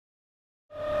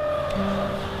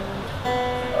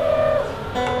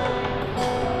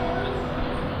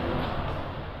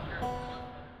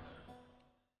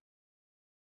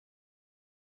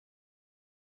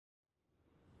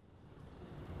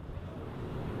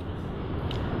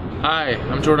Hi,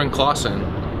 I'm Jordan Klassen.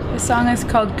 The song is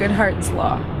called Goodhart's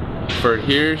Law. For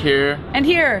Here, Here, and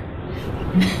Here!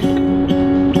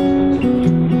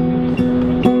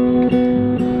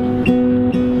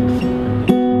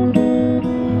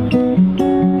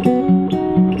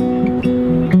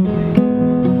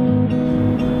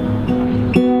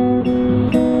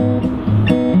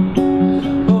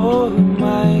 Oh,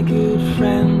 my good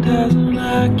friend has an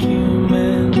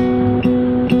acumen,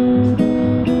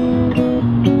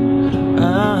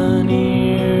 an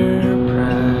ear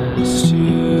pressed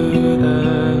to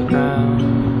the ground,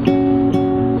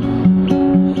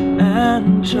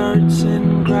 and charts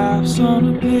and graphs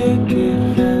on a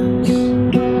picket fence.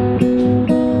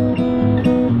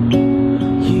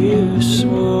 You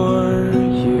swore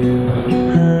you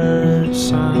heard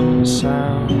some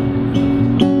sound,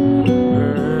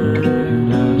 heard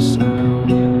a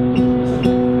sound.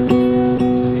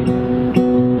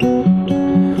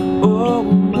 Oh,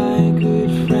 my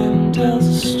good friend tells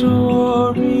a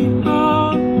story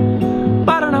of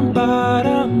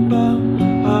ba-da-dum-ba-dum-bum,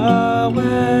 a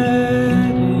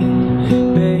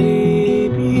wedding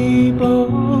baby boy.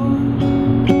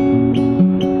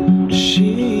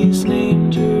 She's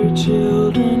named her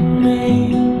children,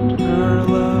 named her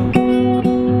love.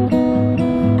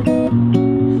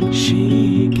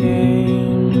 She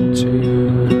came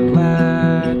to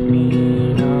let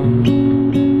me know,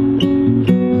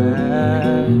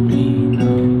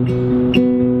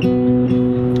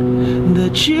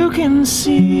 that you can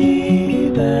see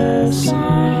the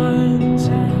signs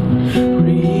and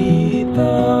read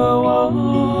the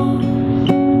walls,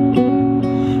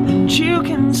 and you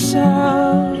can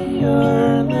sell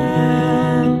your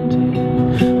land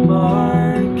in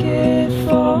market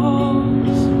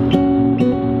falls,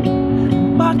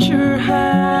 but your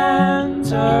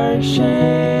hands are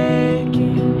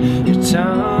shaking, your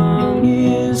tongue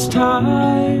is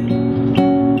tied.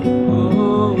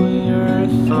 Oh, your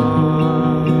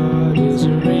thought is a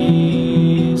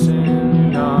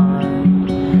reason on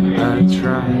a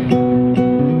try.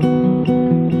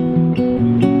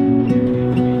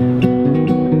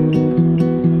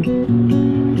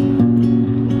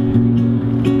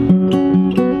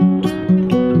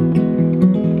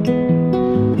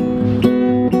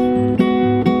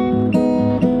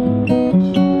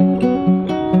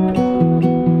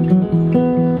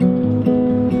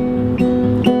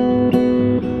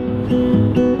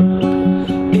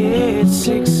 It's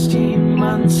 16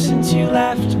 months since you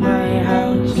left my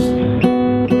house.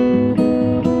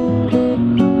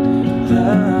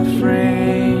 The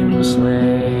frames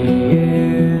lay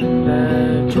in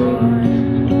the drawer,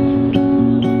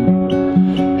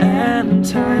 and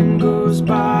time goes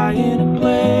by in a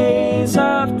blaze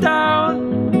of doubt.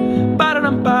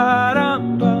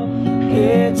 Ba-da-dum-ba-dum-bum.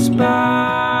 It's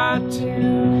bad to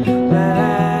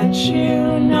let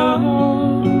you know,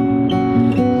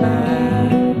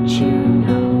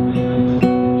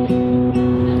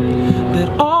 that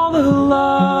all the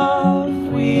love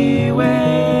we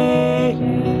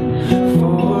waited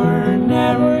for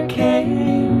never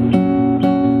came.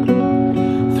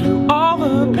 Through all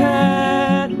the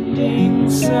pending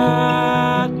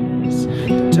sadness,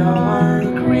 the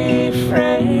dark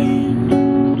refrain,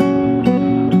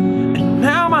 and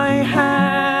now my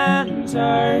hands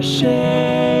are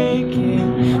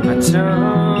shaking, my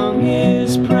tongue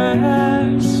is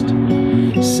pressed,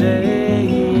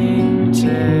 saying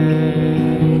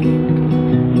take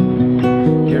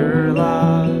your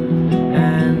love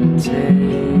and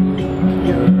take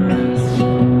your rest.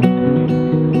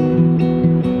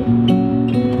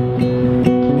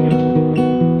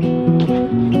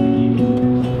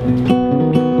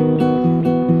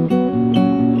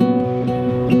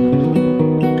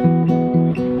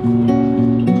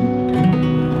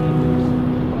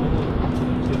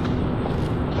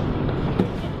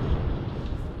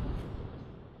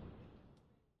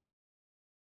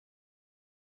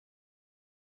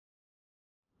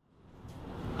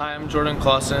 Hi, I'm Jordan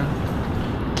Klassen.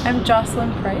 I'm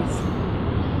Jocelyn Price.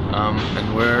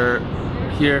 And we're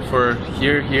here for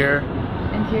Here, Here.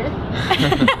 And Here?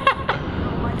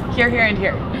 Here, Here, and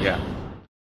Here. Yeah.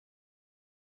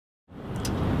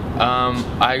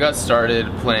 I got started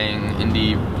playing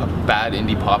bad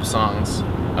indie pop songs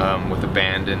with a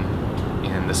band in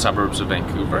the suburbs of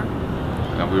Vancouver.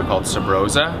 We were called Sub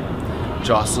Rosa.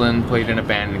 Jocelyn played in a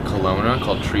band in Kelowna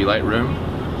called Tree Light Room.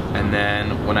 And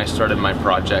then when I started my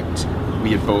project,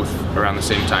 we had both around the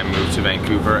same time moved to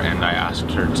Vancouver, and I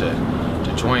asked her to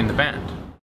join the band.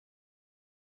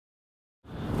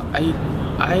 I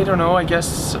don't know, I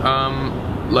guess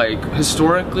like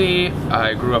historically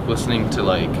I grew up listening to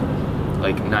like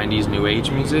 90s new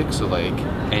age music, so like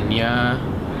Enya,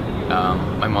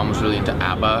 my mom was really into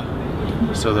ABBA,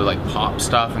 so they're like pop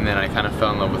stuff, and then I kind of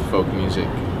fell in love with folk music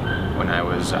when I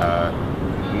was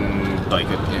like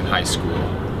in high school.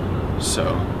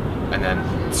 So, and then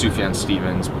Sufjan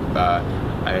Stevens, I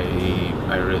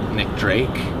read Nick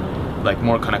Drake, like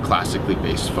more kind of classically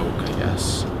based folk, I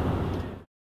guess.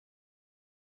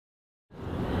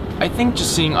 I think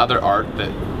just seeing other art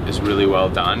that is really well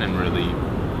done and really,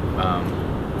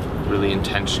 really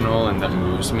intentional and that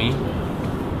moves me,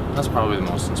 that's probably the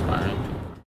most inspiring thing.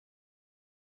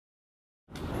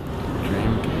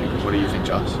 Dream gig. What do you think,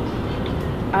 Joss?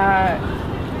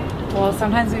 Well,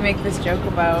 sometimes we make this joke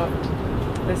about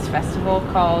this festival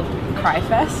called Cry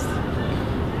Fest,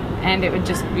 and it would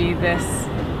just be this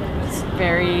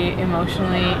very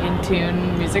emotionally in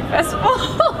tune music festival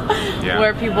Yeah.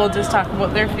 where people just talk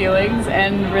about their feelings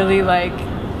and really like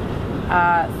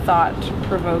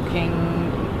thought-provoking,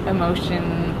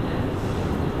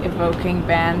 emotion-evoking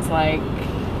bands like,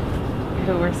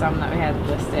 who were some that we had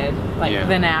listed? Like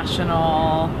The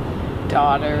National,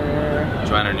 Daughter,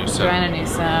 Joanna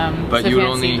Newsom. But they would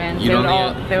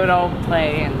all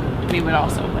play, and we would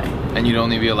also play. And you'd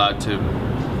only be allowed to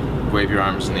wave your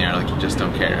arms in the air like you just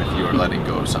don't care if you were letting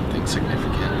go of something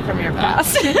significant From your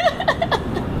past.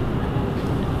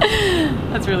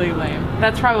 That's really lame.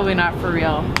 That's probably not for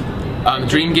real.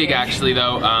 Dream gig actually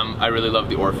though, I really love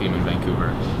the Orpheum in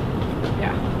Vancouver.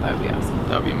 Yeah, that would be awesome.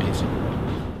 That would be amazing.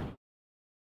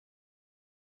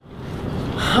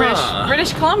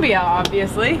 British Columbia,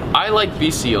 obviously. I like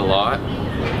BC a lot.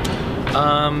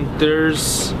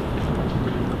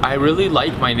 I really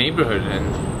like my neighborhood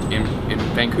in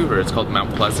Vancouver. It's called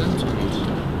Mount Pleasant.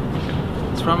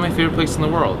 It's probably my favorite place in the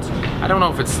world. I don't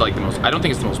know if it's like the most, I don't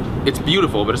think it's the most, it's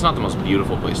beautiful, but it's not the most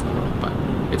beautiful place in the world, but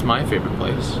it's my favorite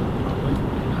place. Probably.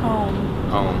 Home.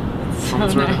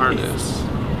 Home's where the heart is.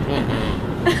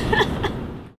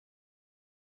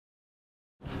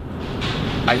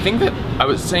 I think that I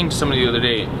was saying to somebody the other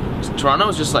day, Toronto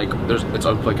is just like it's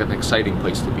like an exciting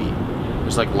place to be.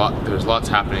 There's lots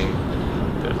happening.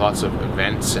 There's lots of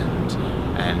events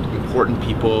and important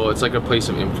people. It's like a place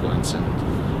of influence, and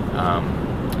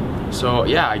so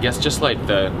yeah, I guess just like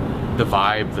the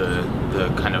vibe, the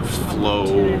kind of flow,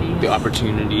 the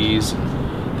opportunities.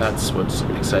 That's what's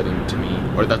exciting to me,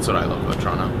 or that's what I love about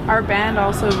Toronto. Our band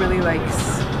also really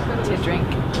likes to drink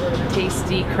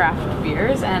tasty craft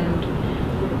beers, and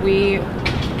we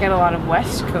get a lot of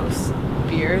West Coast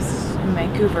beers in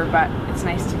Vancouver, but it's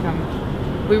nice to come.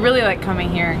 We really like coming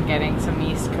here and getting some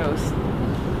East Coast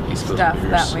stuff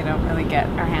beers that we don't really get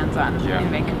our hands on in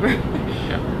Vancouver.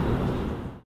 Yeah.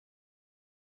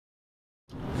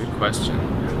 Good question.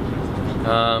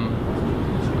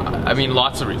 I mean,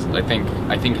 lots of reasons. I think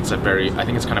it's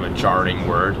kind of a jarring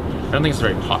word. I don't think it's a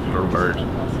very popular word.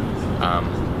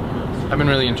 I've been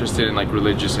really interested in like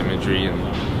religious imagery, and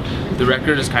the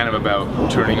record is kind of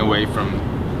about turning away from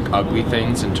ugly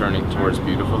things and turning towards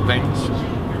beautiful things.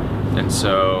 And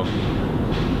so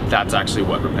that's actually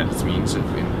what repentance means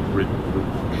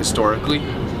historically.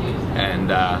 And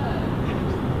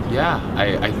yeah,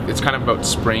 it's kind of about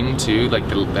spring too, like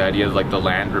the idea of like the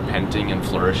land repenting and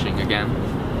flourishing again.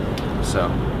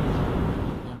 So,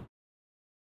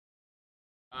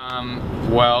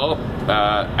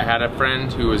 I had a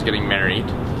friend who was getting married.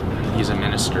 He's a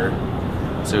minister,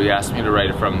 so he asked me to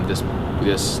write from this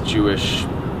Jewish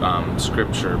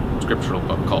scriptural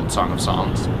book called Song of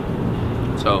Songs.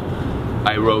 So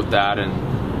I wrote that, and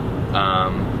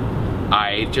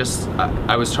I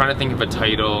was trying to think of a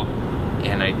title,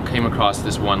 and I came across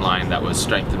this one line that was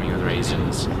 "Strengthen me with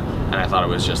raisins," and I thought it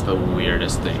was just the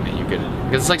weirdest thing that you could,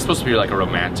 because it's like supposed to be like a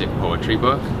romantic poetry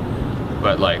book,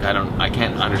 but like I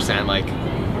can't understand, like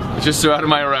it's just so out of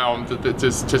my realm to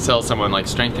tell someone like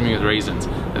 "strengthen me with raisins,"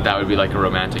 that would be like a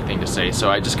romantic thing to say.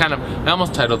 So I just I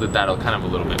almost titled it that, kind of a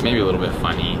little bit, maybe a little bit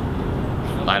funny.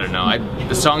 I don't know.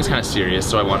 The song's kind of serious,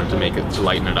 so I wanted to make it to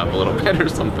lighten it up a little bit or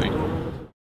something.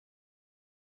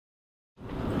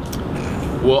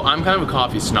 Well, I'm kind of a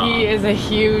coffee snob. He is a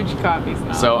huge coffee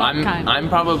snob. So I'm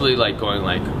probably like going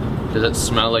like, does it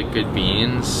smell like good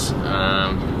beans?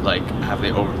 Like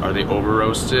are they over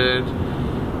roasted?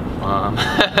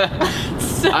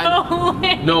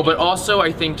 No, but also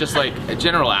I think just like a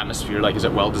general atmosphere, like is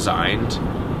it well designed?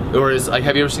 Or is like,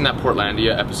 have you ever seen that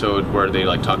Portlandia episode where they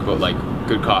like talk about like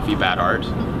good coffee, bad art?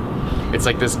 It's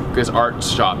like this art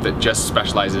shop that just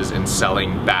specializes in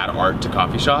selling bad art to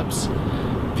coffee shops,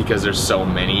 because there's so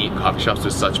many coffee shops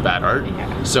with such bad art.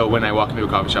 Yeah. So when I walk into a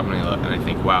coffee shop and I look and I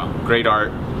think, wow, great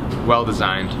art, well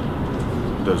designed,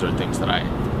 those are things that I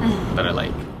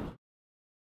like.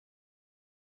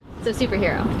 So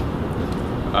superhero.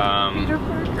 Peter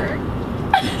Parker.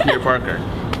 Peter Parker.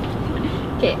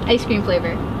 Okay, ice cream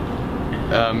flavor.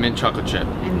 Mint chocolate chip.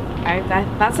 And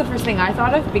that's the first thing I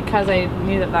thought of because I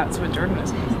knew that that's what Jordan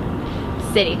was going to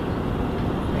say. City.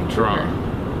 Toronto.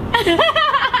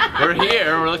 We're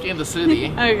here, we're looking at the city.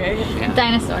 Okay. Yeah.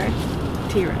 Dinosaur.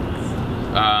 T-Rex.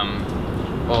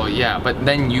 Oh yeah, but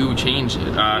then you changed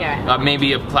it. Yeah.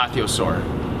 Maybe a Plathiosaur.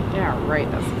 Yeah, right.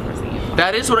 That's the first thing you thought.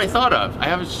 That is what I thought of. I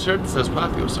have a shirt that says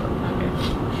Plathiosaur.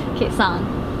 Okay. Okay, song.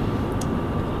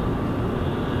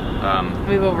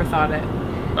 We've overthought it.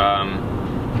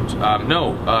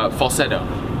 No, falsetto.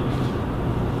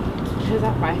 Who's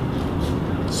that by?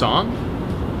 Song?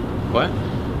 What?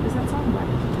 Who's that song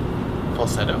by?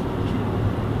 Falsetto.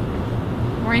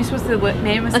 Weren't you supposed to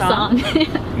name a A song?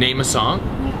 song. Name a song?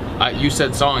 You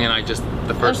said song and I just,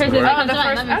 the first first word. is- Oh, the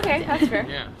Fine, first. that makes Okay, sense. that's fair.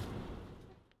 Yeah.